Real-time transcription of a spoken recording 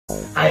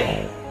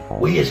Hey,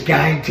 we is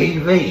Gang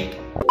TV.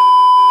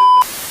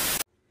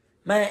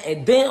 Man,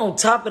 and then on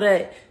top of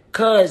that,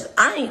 cause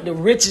I ain't the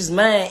richest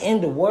man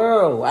in the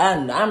world.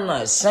 I'm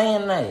not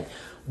saying that.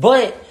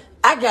 But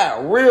I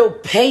got real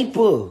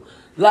paper.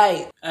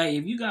 Like, hey,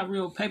 if you got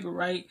real paper,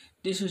 right,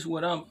 this is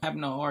what I'm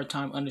having a hard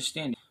time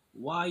understanding.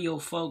 Why your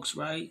folks,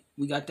 right?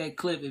 We got that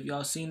clip. If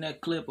y'all seen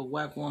that clip of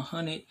WAC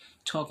 100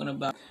 talking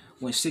about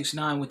when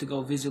 6ix9ine went to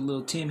go visit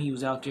Lil Tim, he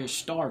was out there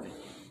starving.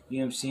 You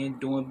know what I'm saying?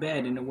 Doing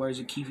bad, in the words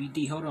of Keefy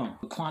D. Hold on.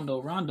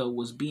 Quando Rondo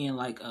was being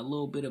like a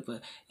little bit of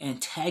an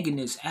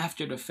antagonist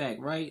after the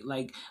fact, right?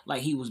 Like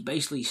he was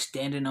basically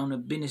standing on the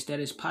business that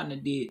his partner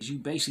did. You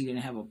basically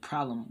didn't have a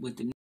problem with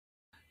the,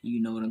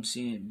 you know what I'm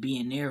saying,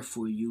 being there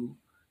for you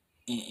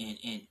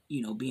and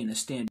you know, being a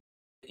stand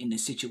in the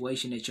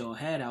situation that y'all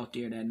had out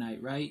there that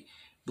night, right?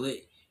 But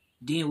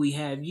then we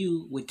have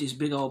you with this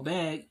big old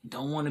bag,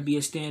 don't want to be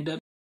a stand-up,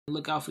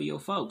 look out for your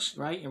folks,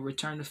 right? And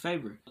return the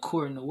favor.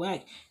 According to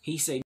WAC, he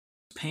say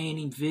paying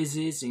him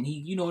visits, and he,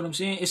 you know what I'm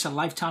saying? It's a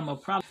lifetime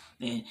of problem,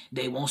 and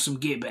they want some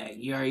get back.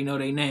 You already know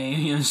their name,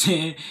 you know what I'm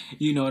saying?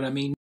 You know what I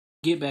mean?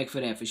 Get back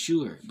for that for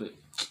sure. But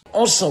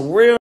on some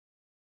real,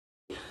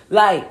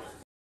 like,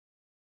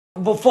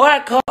 before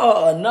I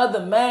call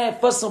another man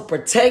for some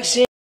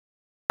protection,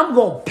 I'm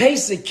gonna pay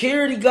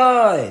security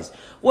guards.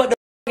 What the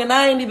fuck? And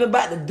I ain't even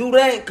about to do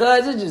that,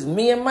 cuz it's just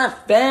me and my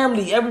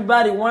family.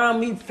 Everybody around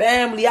me,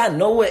 family. I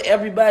know what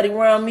everybody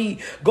around me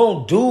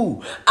gonna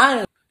do.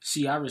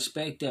 see, I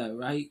respect that,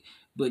 right?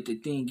 But the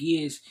thing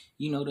is,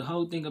 you know, the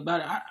whole thing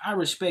about it, I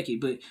respect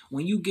it. But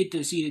when you get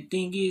to see, the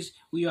thing is,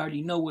 we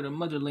already know where the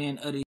motherland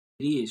of it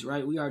is,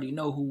 right? We already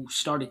know who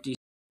started this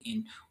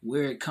and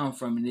where it come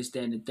from and this,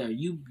 that, and the third.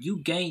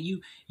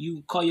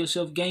 You call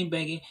yourself gang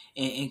banging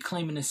and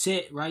claiming a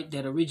set, right,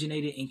 that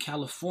originated in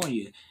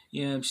California.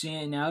 You know what I'm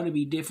saying? Now it'd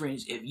be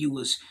different if you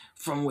was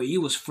from where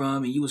you was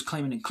from and you was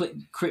claiming a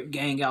Crip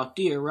gang out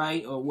there,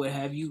 right, or what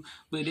have you.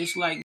 But it's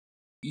like,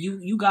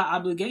 you got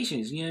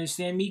obligations, you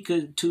understand me?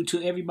 Cause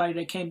to everybody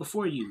that came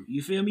before you,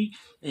 you feel me?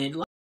 And a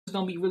lot of us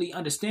don't be really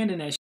understanding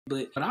that shit,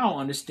 but what I don't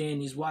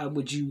understand is why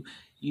would you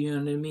know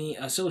what I mean,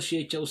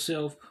 associate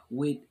yourself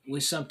with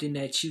something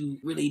that you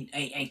really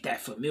ain't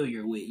that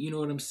familiar with, you know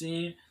what I'm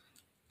saying?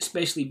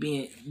 Especially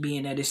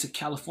being that it's a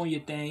California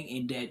thing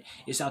and that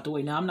it's out the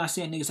way. Now I'm not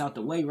saying niggas out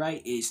the way, right?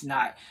 It's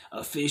not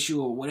official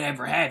or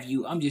whatever have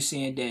you. I'm just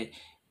saying that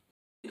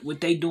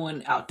what they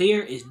doing out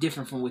there is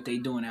different from what they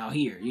doing out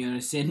here. You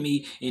understand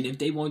me? And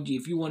if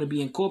you want to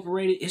be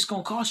incorporated, it's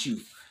gonna cost you.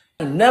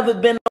 Never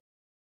been.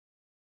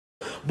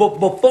 But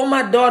before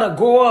my daughter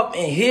grow up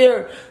and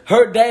hear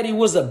her daddy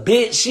was a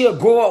bitch, she'll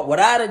grow up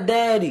without a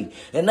daddy.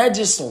 And that's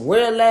just some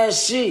real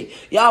ass shit.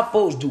 Y'all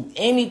folks do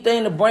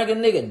anything to bring a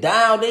nigga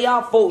down.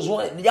 Y'all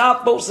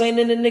folks ain't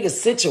in the nigga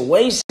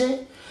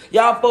situation.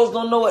 Y'all folks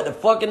don't know what the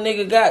fucking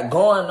nigga got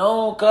going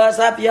on, cuz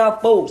half of y'all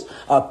folks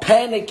are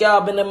panic.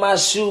 Y'all been in my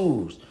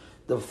shoes.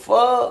 The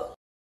fuck?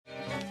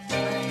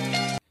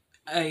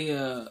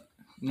 Hey,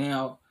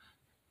 now,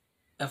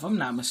 if I'm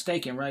not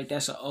mistaken, right,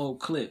 that's an old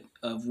clip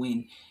of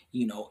when,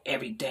 you know,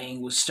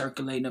 everything was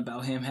circulating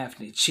about him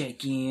having to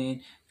check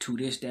in to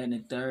this, that, and the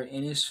third.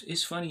 And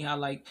it's funny how,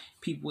 like,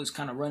 people was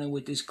kind of running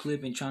with this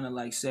clip and trying to,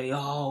 like, say,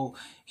 oh,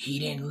 he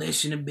didn't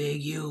listen to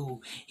Big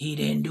U. He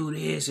didn't do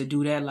this or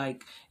do that.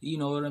 Like, you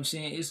know what I'm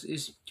saying?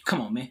 It's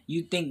come on, man.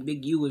 You think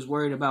Big U is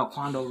worried about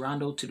Quando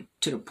Rondo to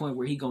the point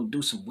where he gonna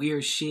do some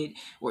weird shit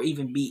or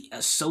even be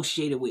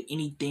associated with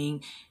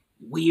anything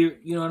weird?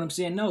 You know what I'm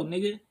saying? No,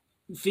 nigga.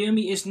 You feel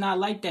me? It's not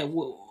like that.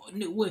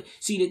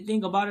 See, the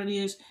thing about it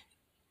is,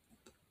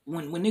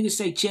 when niggas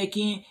say check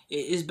in,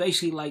 it's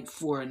basically like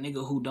for a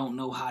nigga who don't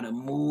know how to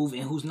move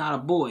and who's not a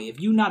boy. If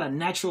you not a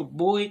natural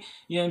boy,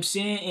 you know what I'm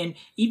saying? And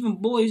even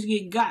boys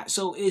get got.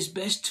 So it's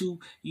best to,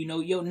 you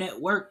know, your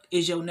network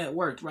is your net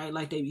worth, right?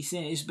 Like they be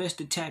saying, it's best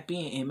to tap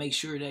in and make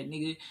sure that,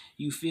 nigga,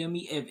 you feel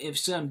me? If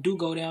something do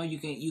go down, you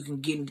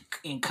can get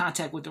in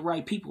contact with the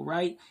right people,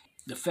 right?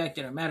 The fact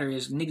of the matter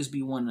is, niggas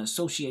be wanting to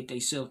associate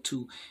themselves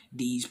to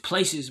these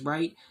places,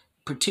 right?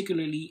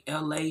 Particularly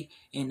LA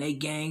and they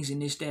gangs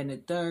and this, that, and the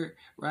third,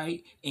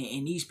 right?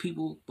 And these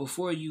people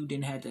before you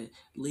didn't have to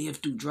live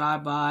through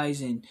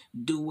drive-bys and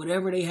do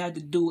whatever they had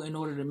to do in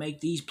order to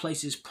make these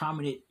places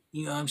prominent,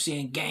 you know what I'm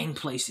saying, gang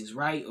places,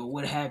 right? Or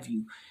what have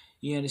you.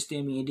 You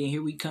understand me? And then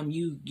here we come,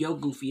 yo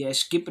goofy ass,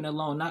 skipping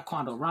along, not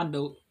Quando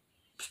Rondo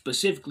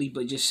specifically,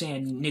 but just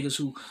saying niggas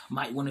who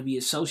might want to be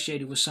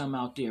associated with something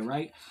out there,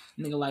 right?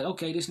 Nigga like,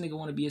 okay, this nigga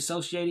want to be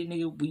associated,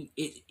 nigga,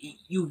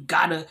 you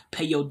gotta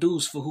pay your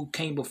dues for who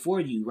came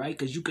before you, right?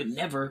 Because you could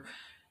never,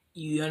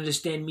 you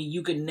understand me,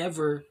 you could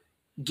never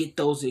get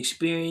those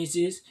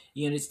experiences,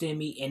 you understand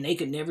me, and they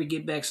could never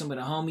get back some of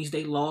the homies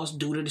they lost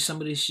due to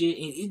some of this shit,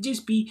 and it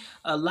just be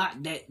a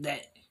lot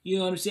that you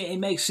know what I'm saying? It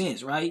makes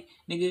sense, right,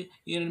 nigga?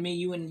 You know what I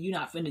mean? You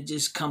not finna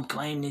just come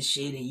claim this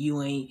shit and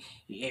you ain't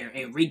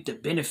and reap the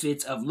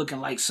benefits of looking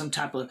like some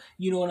type of,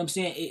 you know what I'm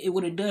saying? It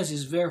what it does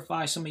is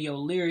verify some of your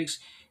lyrics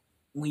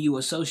when you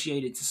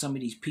associate it to some of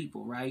these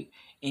people, right?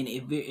 and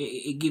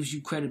it gives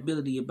you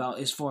credibility about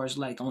as far as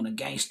like on a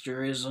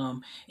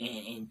gangsterism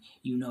and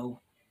you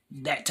know,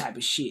 that type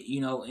of shit,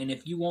 you know. And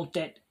if you want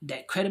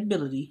that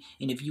credibility,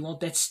 and if you want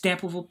that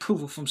stamp of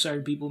approval from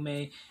certain people,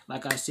 man,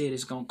 like I said,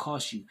 it's gonna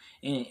cost you.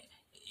 And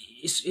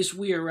it's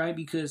weird, right?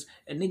 Because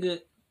a nigga,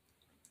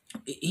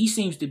 he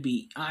seems to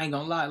be, I ain't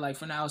gonna lie, like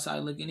from the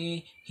outside looking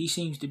in, he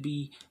seems to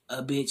be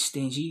a bit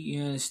stingy,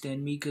 you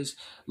understand me? Because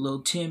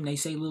Lil Tim, they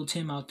say Lil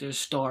Tim out there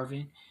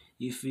starving,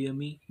 you feel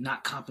me?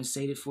 Not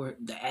compensated for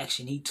the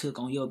action he took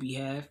on your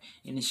behalf.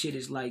 And the shit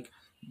is like,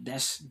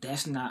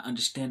 that's not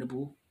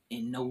understandable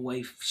in no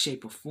way,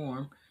 shape, or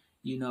form,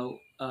 you know.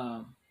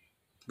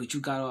 But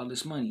you got all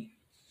this money.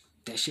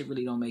 That shit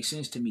really don't make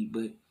sense to me.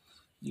 But,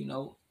 you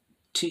know,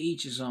 to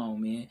each his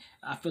own, man.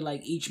 I feel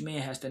like each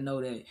man has to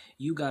know that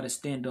you got to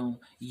stand on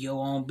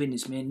your own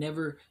business, man.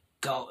 Never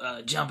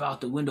go jump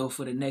out the window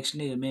for the next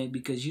nigga, man,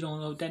 because you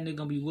don't know if that nigga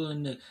gonna be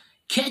willing to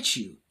catch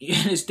you. You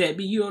understand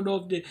me? You don't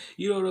know if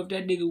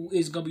that nigga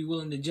is gonna be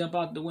willing to jump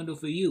out the window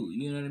for you.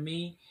 You know what I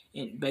mean?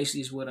 And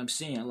basically is what I'm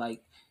saying.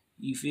 Like,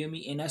 you feel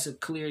me? And that's a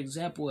clear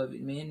example of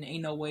it, man.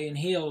 Ain't no way in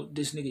hell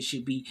this nigga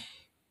should be,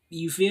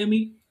 you feel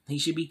me? He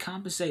should be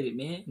compensated,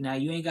 man. Now,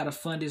 you ain't got to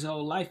fund his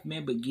whole life,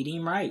 man, but get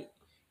him right.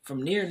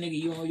 From there, nigga,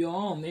 you on your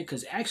own, man,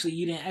 because actually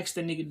you didn't ask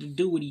that nigga to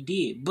do what he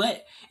did,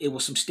 but it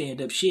was some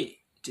stand-up shit,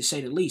 to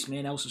say the least,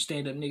 man. That was some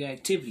stand-up nigga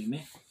activity,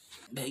 man.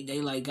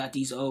 They like got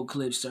these old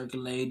clips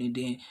circulating, and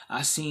then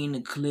I seen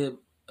the clip,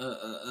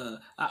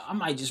 I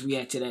might just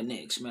react to that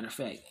next, matter of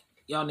fact.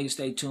 Y'all niggas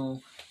stay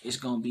tuned. It's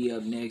gonna be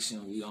up next,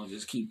 and we gonna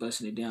just keep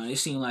busting it down. It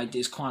seems like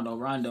this Quando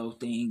Rondo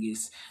thing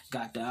is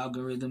got the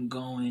algorithm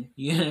going.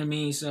 You know what I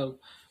mean? So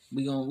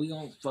we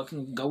gonna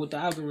fucking go with the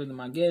algorithm,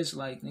 I guess.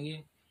 Like,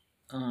 nigga,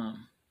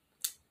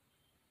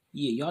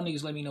 yeah, y'all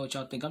niggas let me know what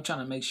y'all think. I'm trying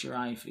to make sure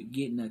I ain't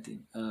forget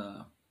nothing.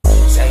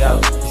 Say ho,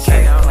 you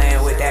can't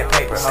playing with that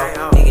paper,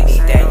 ho. Nigga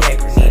need that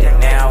yaper, need it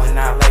now and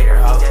not later,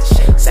 ho.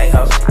 Say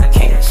ho, you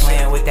can't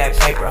playing with that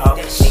paper, ho.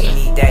 Nigga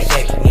need that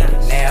yaper, need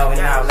it now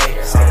and not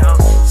later, ho.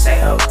 Say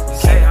ho, you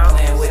can't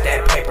playing with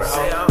that paper,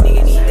 ho.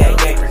 Nigga need that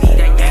yaper, need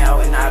it now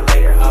and not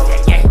later,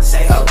 ho.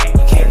 Say ho,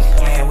 you can't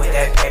playing with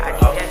that paper,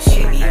 ho.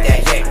 Nigga need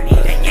that yaper,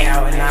 need it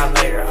now and not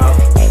later, ho.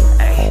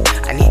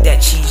 I need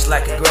that cheese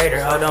like a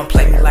grater, ho. Don't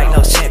play me like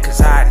no shit,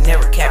 cause I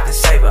never Captain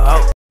Saber,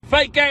 ho.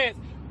 Fake ass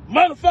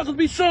motherfuckers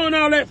be showing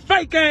all that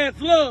fake ass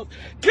love.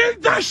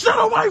 Keep that shit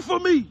away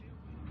from me.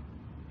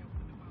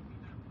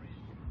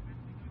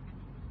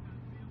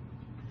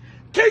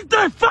 Keep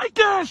that fake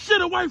ass shit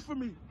away from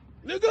me,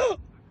 nigga.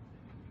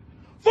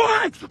 Before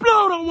I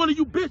explode on one of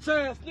you bitch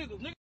ass niggas, nigga.